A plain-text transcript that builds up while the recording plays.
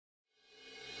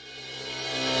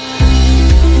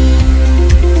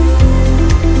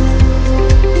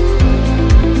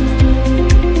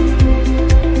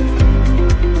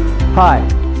Hi,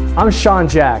 I'm Sean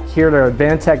Jack here at our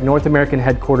Advantech North American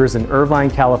headquarters in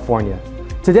Irvine, California.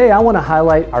 Today I want to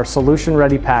highlight our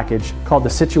solution-ready package called the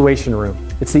Situation Room.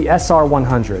 It's the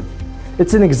SR100.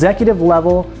 It's an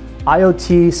executive-level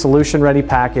IoT solution-ready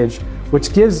package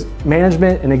which gives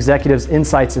management and executives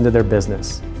insights into their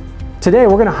business. Today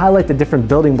we're going to highlight the different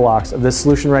building blocks of this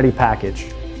solution-ready package.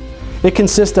 It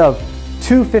consists of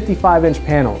two 55-inch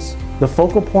panels. The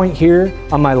focal point here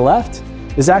on my left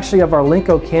is actually of our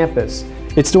Linco campus.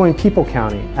 It's doing people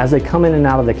counting as they come in and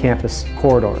out of the campus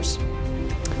corridors.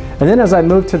 And then as I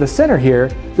move to the center here,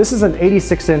 this is an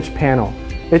 86-inch panel.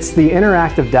 It's the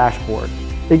interactive dashboard.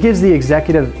 It gives the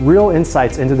executive real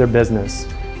insights into their business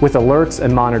with alerts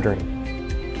and monitoring.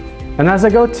 And as I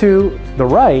go to the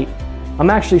right, I'm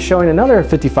actually showing another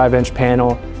 55-inch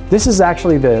panel. This is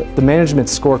actually the management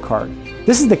scorecard.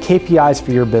 This is the KPIs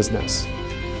for your business.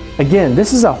 Again,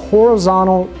 this is a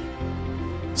horizontal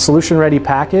solution-ready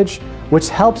package which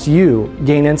helps you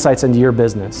gain insights into your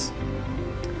business.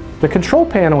 The control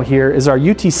panel here is our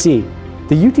UTC.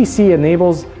 The UTC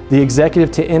enables the executive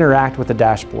to interact with the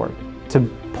dashboard, to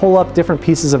pull up different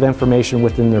pieces of information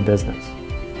within their business.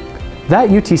 That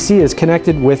UTC is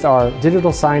connected with our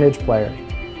digital signage player,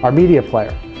 our media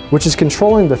player, which is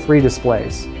controlling the three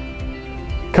displays.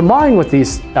 Combined with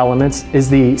these elements is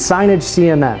the signage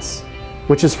CMS,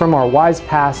 which is from our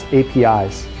WisePass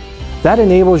APIs. That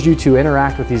enables you to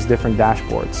interact with these different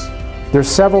dashboards. There's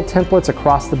several templates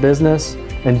across the business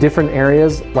in different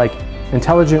areas like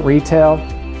intelligent retail,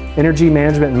 energy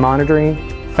management and monitoring,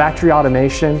 factory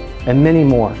automation, and many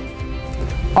more.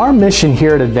 Our mission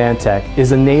here at Advantech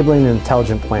is enabling an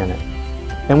intelligent planet.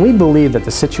 And we believe that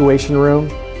the Situation Room,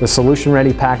 the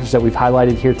solution-ready package that we've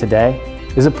highlighted here today,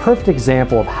 is a perfect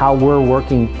example of how we're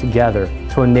working together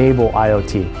to enable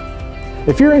IoT.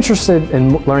 If you're interested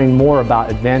in learning more about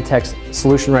Advantech's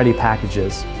solution-ready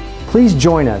packages, please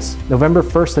join us November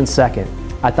 1st and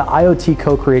 2nd at the IoT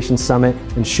Co-Creation Summit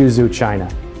in Suzhou,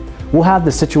 China. We'll have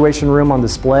the Situation Room on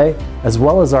display as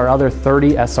well as our other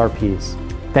 30 SRPs.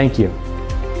 Thank you.